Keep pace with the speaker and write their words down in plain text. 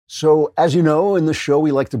So, as you know, in the show,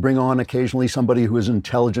 we like to bring on occasionally somebody who is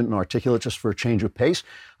intelligent and articulate just for a change of pace.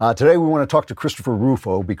 Today, we want to talk to Christopher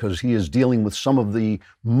Rufo because he is dealing with some of the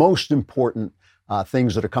most important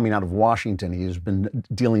things that are coming out of Washington. He has been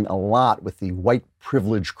dealing a lot with the white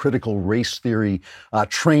privilege critical race theory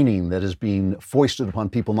training that is being foisted upon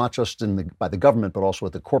people, not just by the government, but also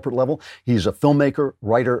at the corporate level. He's a filmmaker,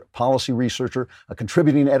 writer, policy researcher, a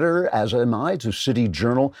contributing editor, as am I, to City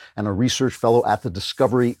Journal, and a research fellow at the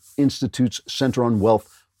Discovery Institute's Center on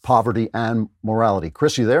Wealth, Poverty, and Morality.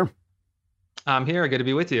 Chris, you there? I'm here. Good to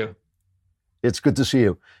be with you. It's good to see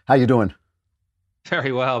you. How you doing?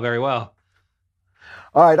 Very well, very well.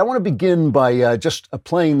 All right, I want to begin by just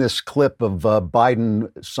playing this clip of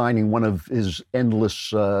Biden signing one of his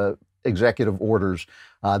endless executive orders,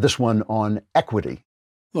 this one on equity.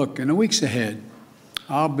 Look, in the weeks ahead,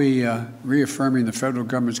 I'll be reaffirming the federal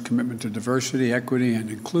government's commitment to diversity, equity, and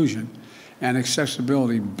inclusion and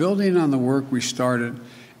accessibility, building on the work we started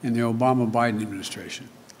in the Obama-Biden administration.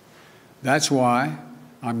 That's why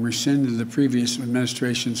I'm rescinding the previous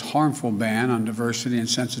administration's harmful ban on diversity and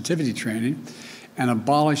sensitivity training and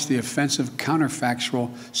abolish the offensive counterfactual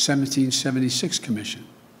 1776 Commission.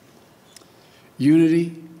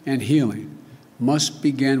 Unity and healing must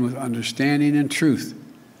begin with understanding and truth,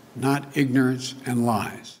 not ignorance and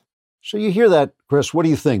lies. So you hear that, Chris? What do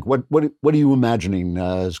you think? What are you imagining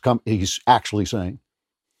he's actually saying?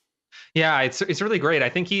 Yeah, it's really great. I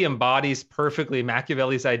think he embodies perfectly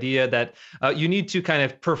Machiavelli's idea that you need to kind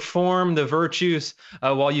of perform the virtues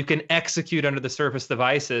while you can execute under the surface the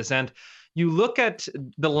vices. And you look at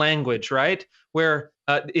the language, right, where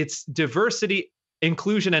it's diversity,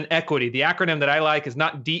 inclusion, and equity. The acronym that I like is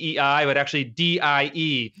not DEI, but actually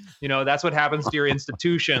DIE. You know, that's what happens to your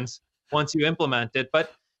institutions once you implement it.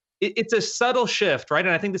 But it's a subtle shift, right?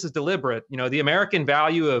 And I think this is deliberate. You know, the American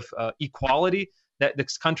value of equality that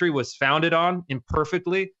this country was founded on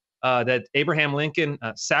imperfectly, that Abraham Lincoln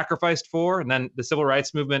sacrificed for, and then the civil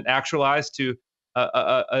rights movement actualized to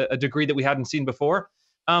a degree that we hadn't seen before,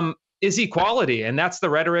 is equality. And that's the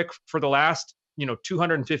rhetoric for the last,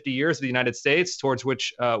 250 years of the United States towards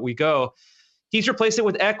which we go. He's replaced it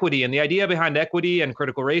with equity. And the idea behind equity and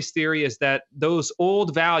critical race theory is that those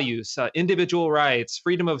old values, individual rights,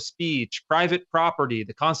 freedom of speech, private property,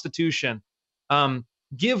 the Constitution,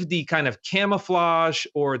 give the kind of camouflage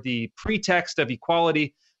or the pretext of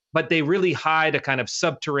equality, but they really hide a kind of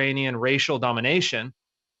subterranean racial domination.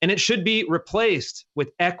 And it should be replaced with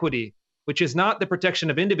equity, which is not the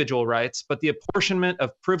protection of individual rights, but the apportionment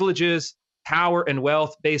of privileges, power, and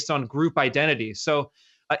wealth based on group identity. So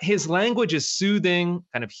his language is soothing,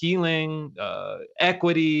 kind of healing,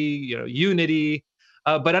 equity, unity.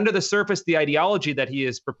 But under the surface, the ideology that he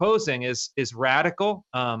is proposing is radical.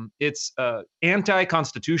 It's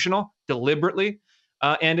anti-constitutional, deliberately,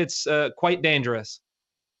 and it's quite dangerous.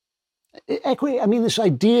 Equity. I mean, this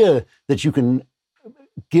idea that you can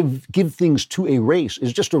give things to a race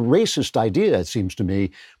is just a racist idea, it seems to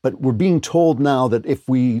me. But we're being told now that if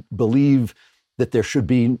we believe that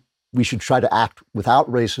we should try to act without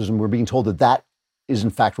racism. We're being told that is in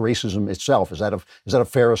fact racism itself. Is that a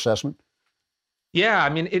fair assessment? Yeah, I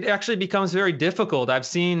mean, it actually becomes very difficult. I've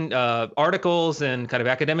seen articles in kind of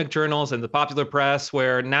academic journals and the popular press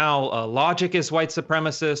where now logic is white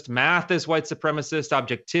supremacist, math is white supremacist,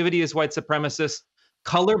 objectivity is white supremacist,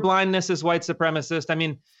 colorblindness is white supremacist. I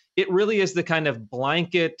mean, it really is the kind of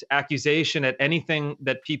blanket accusation at anything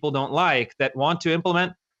that people don't like that want to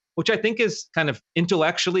implement, which I think is kind of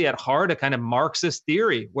intellectually at heart a kind of Marxist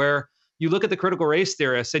theory, where you look at the critical race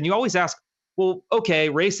theorists and you always ask, well, okay,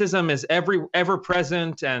 racism is ever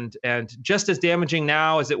present and just as damaging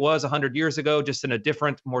now as it was 100 years ago, just in a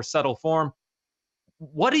different, more subtle form.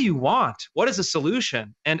 What do you want? What is the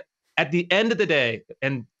solution? And at the end of the day,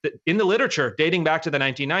 and in the literature dating back to the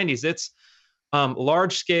 1990s, it's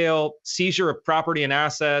large-scale seizure of property and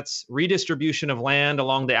assets, redistribution of land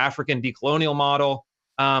along the African decolonial model,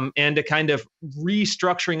 and a kind of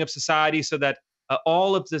restructuring of society so that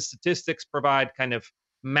all of the statistics provide kind of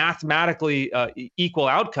mathematically equal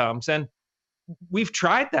outcomes. And we've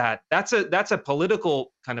tried that. That's a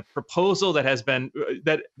political kind of proposal that has been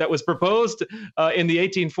that was proposed in the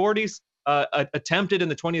 1840s, attempted in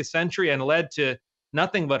the 20th century, and led to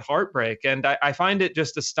nothing but heartbreak. And I find it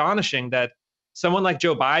just astonishing that someone like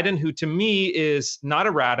Joe Biden, who to me is not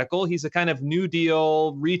a radical, he's a kind of New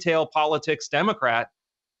Deal, retail politics Democrat,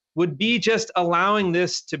 would be just allowing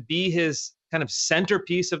this to be his kind of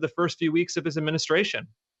centerpiece of the first few weeks of his administration.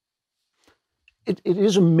 It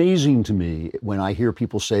is amazing to me when I hear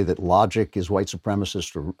people say that logic is white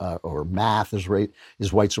supremacist or math is white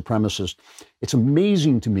supremacist. It's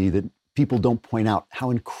amazing to me that people don't point out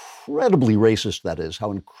how incredibly racist that is,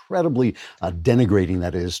 how incredibly denigrating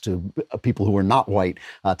that is to people who are not white,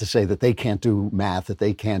 to say that they can't do math, that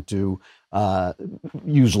they can't do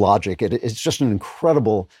use logic. It's just an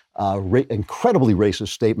incredibly racist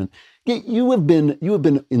statement. You have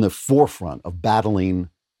been in the forefront of battling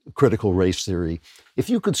critical race theory. If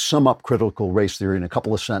you could sum up critical race theory in a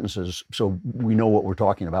couple of sentences, so we know what we're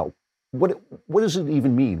talking about, what does it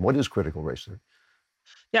even mean? What is critical race theory?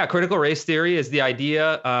 Yeah, critical race theory is the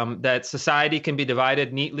idea that society can be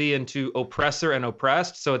divided neatly into oppressor and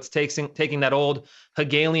oppressed. So it's taking that old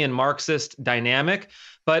Hegelian Marxist dynamic.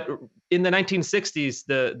 But in the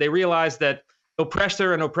 1960s, they realized that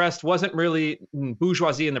oppressor and oppressed wasn't really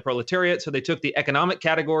bourgeoisie and the proletariat. So they took the economic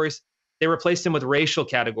categories, they replaced them with racial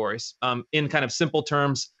categories, in kind of simple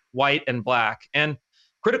terms, white and black. And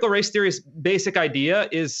critical race theory's basic idea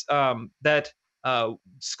is that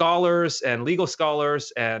scholars and legal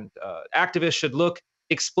scholars and activists should look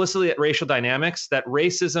explicitly at racial dynamics, that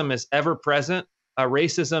racism is ever present,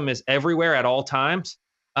 racism is everywhere at all times,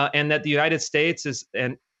 and that the United States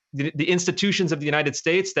and the institutions of the United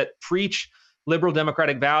States that preach liberal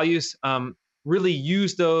democratic values really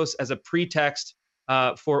use those as a pretext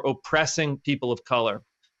for oppressing people of color.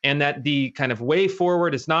 And that the kind of way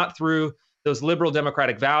forward is not through those liberal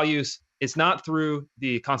democratic values, it's not through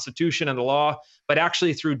the Constitution and the law, but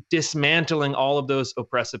actually through dismantling all of those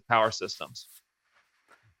oppressive power systems.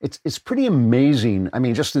 It's pretty amazing. I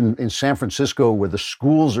mean, just in San Francisco, where the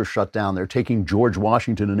schools are shut down, they're taking George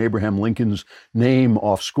Washington and Abraham Lincoln's name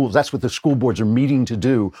off schools. That's what the school boards are meeting to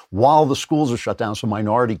do while the schools are shut down, so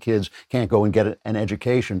minority kids can't go and get an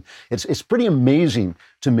education. It's pretty amazing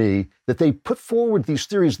to me that they put forward these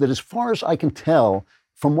theories that, as far as I can tell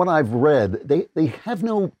from what I've read, they have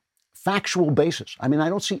no factual basis. I mean, I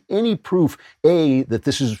don't see any proof, A, that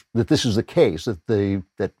this is the case,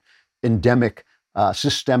 that endemic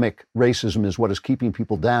systemic racism is what is keeping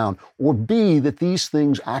people down, or B, that these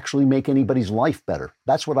things actually make anybody's life better.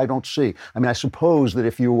 That's what I don't see. I mean, I suppose that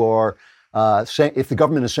if you are if the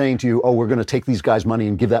government is saying to you, oh, we're going to take these guys' money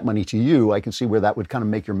and give that money to you, I can see where that would kind of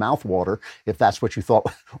make your mouth water if that's what you thought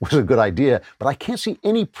was a good idea. But I can't see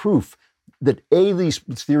any proof that A, these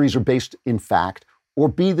theories are based in fact, or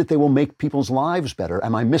B, that they will make people's lives better.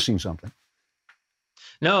 Am I missing something?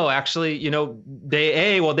 No, actually,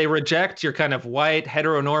 they reject your kind of white,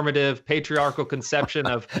 heteronormative, patriarchal conception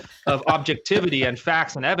of objectivity and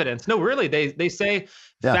facts and evidence. No, really, they say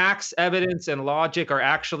facts, evidence, and logic are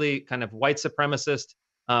actually kind of white supremacist,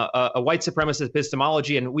 a white supremacist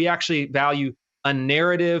epistemology, and we actually value a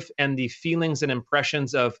narrative and the feelings and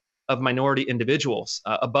impressions of minority individuals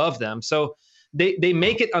above them. So they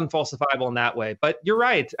make it unfalsifiable in that way. But you're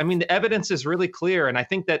right. I mean, the evidence is really clear, and I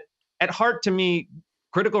think that at heart, to me,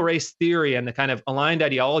 critical race theory and the kind of aligned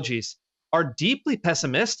ideologies are deeply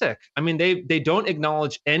pessimistic. I mean, they don't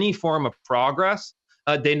acknowledge any form of progress.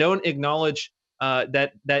 They don't acknowledge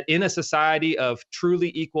that in a society of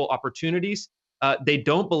truly equal opportunities, they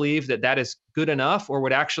don't believe that is good enough or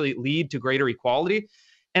would actually lead to greater equality.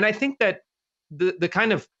 And I think that the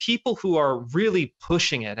kind of people who are really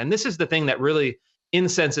pushing it, and this is the thing that really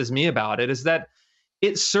incenses me about it, is that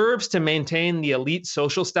it serves to maintain the elite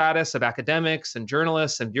social status of academics and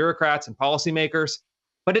journalists and bureaucrats and policymakers,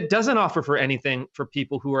 but it doesn't offer for anything for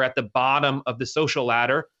people who are at the bottom of the social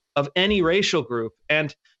ladder of any racial group.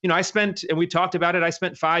 And, we talked about it, I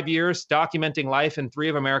spent 5 years documenting life in 3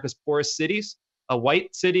 of America's poorest cities, a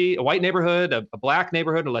white city, a white neighborhood, a black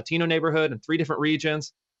neighborhood, a Latino neighborhood in 3 different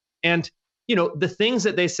regions. And, the things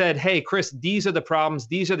that they said, hey, Chris, these are the problems,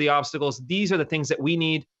 these are the obstacles, these are the things that we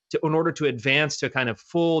need in order to advance to kind of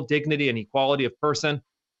full dignity and equality of person,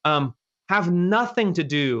 have nothing to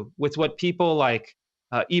do with what people like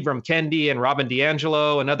Ibram Kendi and Robin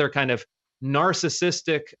DiAngelo and other kind of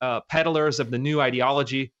narcissistic peddlers of the new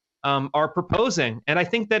ideology are proposing. And I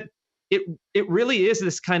think that it really is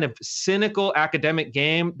this kind of cynical academic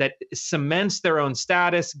game that cements their own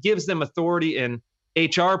status, gives them authority in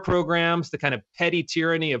HR programs, the kind of petty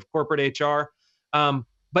tyranny of corporate HR,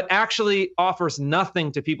 but actually offers nothing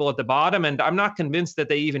to people at the bottom. And I'm not convinced that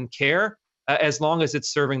they even care as long as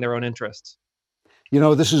it's serving their own interests.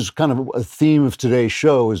 This is kind of a theme of today's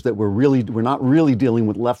show, is that we're not really dealing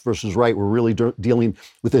with left versus right. We're really dealing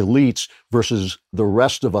with elites versus the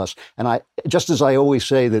rest of us. And just as I always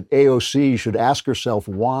say that AOC should ask herself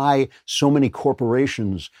why so many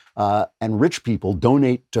corporations and rich people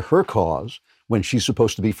donate to her cause when she's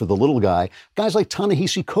supposed to be for the little guy. Guys like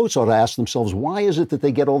Ta-Nehisi Coates ought to ask themselves, why is it that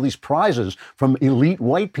they get all these prizes from elite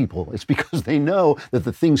white people? It's because they know that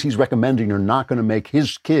the things he's recommending are not going to make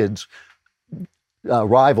his kids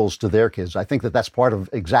rivals to their kids. I think that that's part of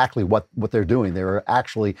exactly what they're doing. They're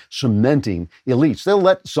actually cementing elites. They'll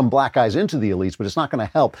let some black guys into the elites, but it's not going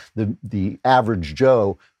to help the average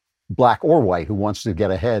Joe, black or white, who wants to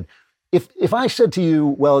get ahead. If I said to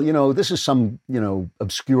you, well, this is some,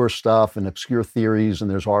 obscure stuff and obscure theories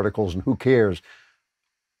and there's articles and who cares,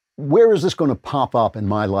 where is this going to pop up in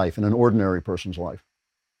my life, in an ordinary person's life?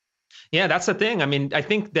 Yeah, that's the thing. I mean, I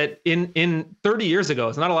think that in 30 years ago,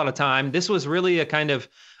 it's not a lot of time. This was really a kind of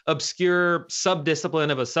obscure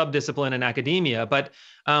subdiscipline of a subdiscipline in academia. But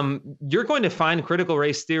you're going to find critical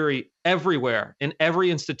race theory everywhere in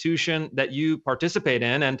every institution that you participate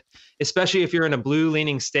in. And especially if you're in a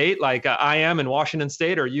blue-leaning state like I am in Washington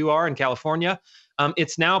State or you are in California,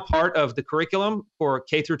 it's now part of the curriculum for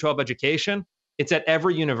K through 12 education. It's at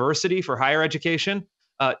every university for higher education.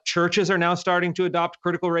 Churches are now starting to adopt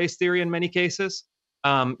critical race theory in many cases.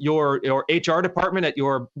 Your HR department at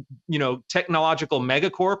your technological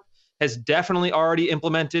megacorp has definitely already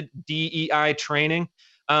implemented DEI training,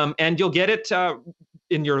 and you'll get it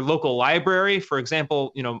in your local library. For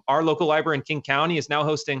example, our local library in King County is now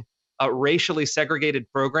hosting racially segregated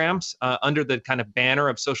programs under the kind of banner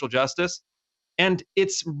of social justice. And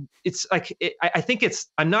it's like I think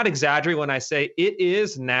I'm not exaggerating when I say it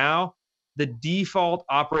is now the default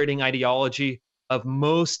operating ideology of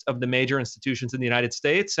most of the major institutions in the United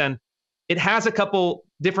States. And it has a couple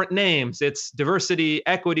different names. It's diversity,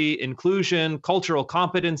 equity, inclusion, cultural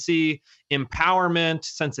competency, empowerment,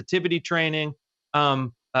 sensitivity training,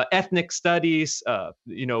 ethnic studies,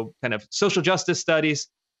 kind of social justice studies.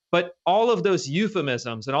 But all of those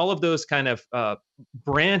euphemisms and all of those kind of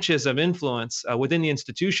branches of influence within the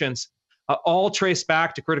institutions all trace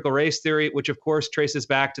back to critical race theory, which of course traces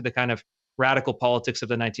back to the kind of radical politics of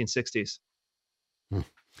the 1960s.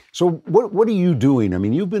 So what are you doing? I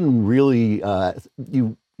mean, you've been really,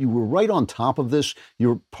 you were right on top of this.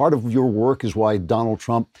 Part of your work is why Donald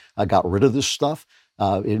Trump got rid of this stuff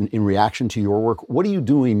in reaction to your work. What are you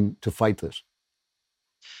doing to fight this?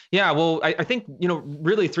 Yeah, well, I think,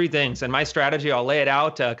 really three things. And my strategy, I'll lay it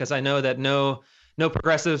out because I know that no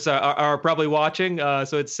progressives are probably watching,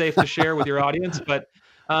 so it's safe to share with your audience. But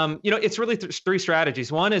it's really three strategies.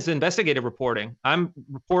 One is investigative reporting. I'm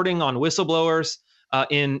reporting on whistleblowers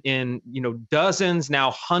in dozens,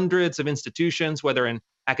 now hundreds of institutions, whether in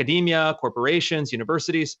academia, corporations,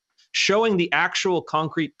 universities, showing the actual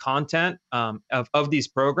concrete content of these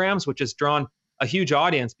programs, which has drawn a huge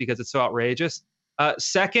audience because it's so outrageous.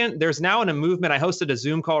 Second, there's now a movement. I hosted a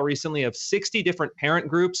Zoom call recently of 60 different parent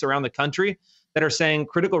groups around the country that are saying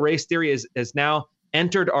critical race theory is now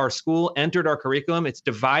entered our school, entered our curriculum. It's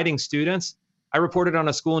dividing students. I reported on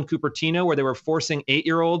a school in Cupertino where they were forcing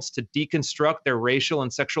 8-year-olds to deconstruct their racial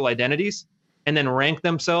and sexual identities and then rank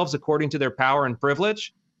themselves according to their power and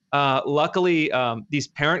privilege. Luckily, these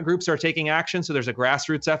parent groups are taking action, so there's a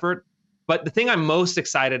grassroots effort. But the thing I'm most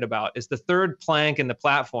excited about is the third plank in the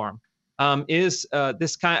platform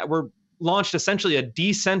we're launched essentially a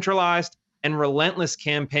decentralized and relentless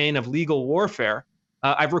campaign of legal warfare.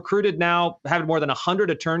 I've recruited now, had more than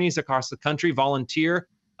 100 attorneys across the country volunteer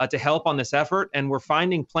to help on this effort. And we're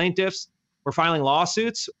finding plaintiffs, we're filing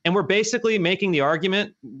lawsuits, and we're basically making the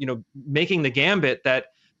argument, making the gambit that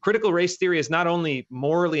critical race theory is not only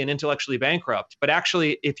morally and intellectually bankrupt, but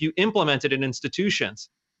actually, if you implement it in institutions,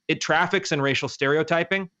 it traffics in racial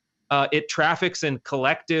stereotyping. It traffics in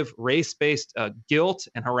collective race-based guilt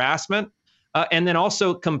and harassment, and then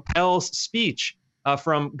also compels speech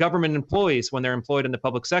from government employees when they're employed in the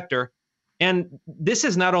public sector. And this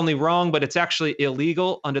is not only wrong, but it's actually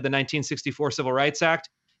illegal under the 1964 Civil Rights Act,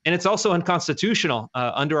 and it's also unconstitutional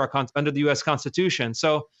under the U.S. Constitution.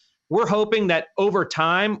 So we're hoping that over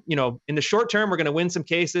time, in the short term, we're going to win some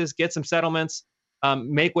cases, get some settlements,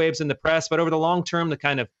 make waves in the press. But over the long term, the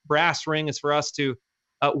kind of brass ring is for us to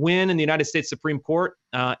win in the United States Supreme Court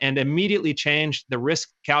and immediately change the risk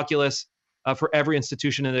calculus for every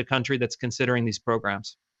institution in the country that's considering these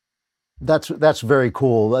programs. That's very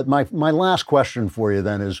cool. My last question for you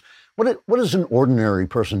then is, what does an ordinary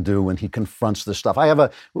person do when he confronts this stuff? I have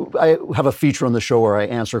a feature on the show where I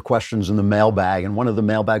answer questions in the mailbag, and one of the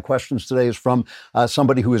mailbag questions today is from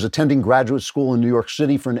somebody who is attending graduate school in New York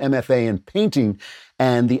City for an MFA in painting.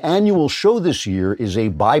 And the annual show this year is a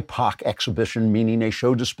BIPOC exhibition, meaning a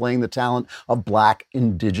show displaying the talent of Black,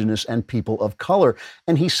 Indigenous, and people of color.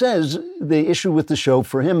 And he says the issue with the show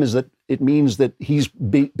for him is that it means that he's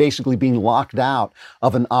basically being locked out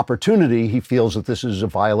of an opportunity. He feels that this is a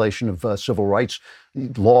violation of civil rights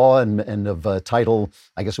law and of Title,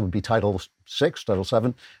 I guess it would be Title VI, Title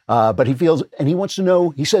VII. But he feels, and he wants to know,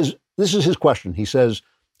 he says, this is his question. He says,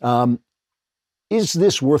 Is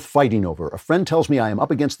this worth fighting over? A friend tells me I am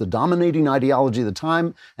up against the dominating ideology of the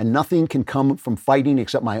time and nothing can come from fighting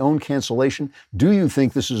except my own cancellation. Do you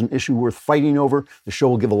think this is an issue worth fighting over? The show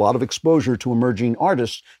will give a lot of exposure to emerging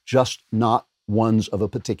artists, just not ones of a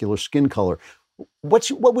particular skin color.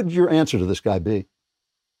 What would your answer to this guy be?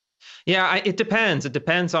 Yeah, it depends. It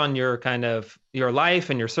depends on your kind of your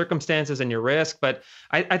life and your circumstances and your risk. But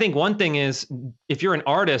I think one thing is, if you're an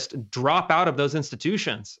artist, drop out of those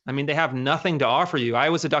institutions. I mean, they have nothing to offer you. I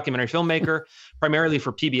was a documentary filmmaker primarily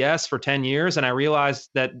for PBS for 10 years, and I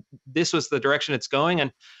realized that this was the direction it's going.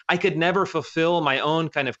 And I could never fulfill my own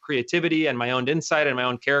kind of creativity and my own insight and my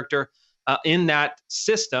own character in that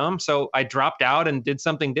system. So I dropped out and did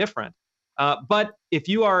something different. But if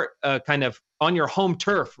you are kind of on your home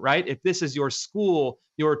turf, right? If this is your school,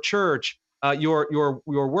 your church, your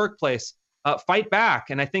workplace, fight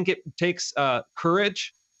back. And I think it takes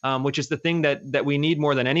courage, which is the thing that we need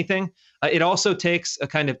more than anything. It also takes a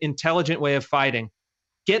kind of intelligent way of fighting.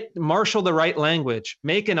 Marshal the right language.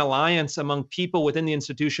 Make an alliance among people within the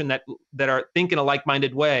institution that are think in a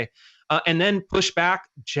like-minded way, and then push back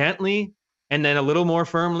gently, and then a little more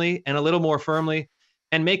firmly, and a little more firmly.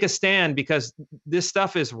 And make a stand, because this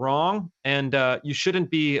stuff is wrong, and you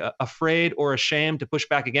shouldn't be afraid or ashamed to push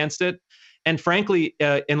back against it. And frankly,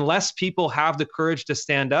 unless people have the courage to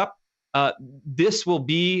stand up, this will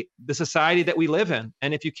be the society that we live in.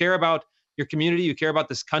 And if you care about your community, you care about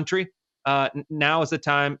this country, now is the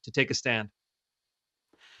time to take a stand.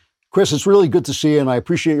 Chris, it's really good to see you, and I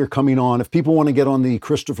appreciate your coming on. If people want to get on the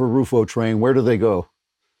Christopher Rufo train, where do they go?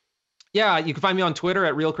 Yeah, you can find me on Twitter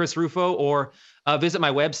at @RealChrisRufo, or visit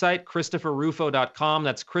my website, ChristopherRufo.com.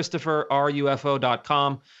 That's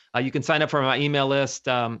ChristopherRufo.com. You can sign up for my email list,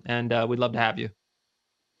 and we'd love to have you.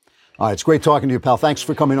 All right, it's great talking to you, pal. Thanks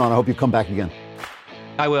for coming on. I hope you come back again.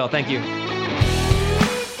 I will. Thank you.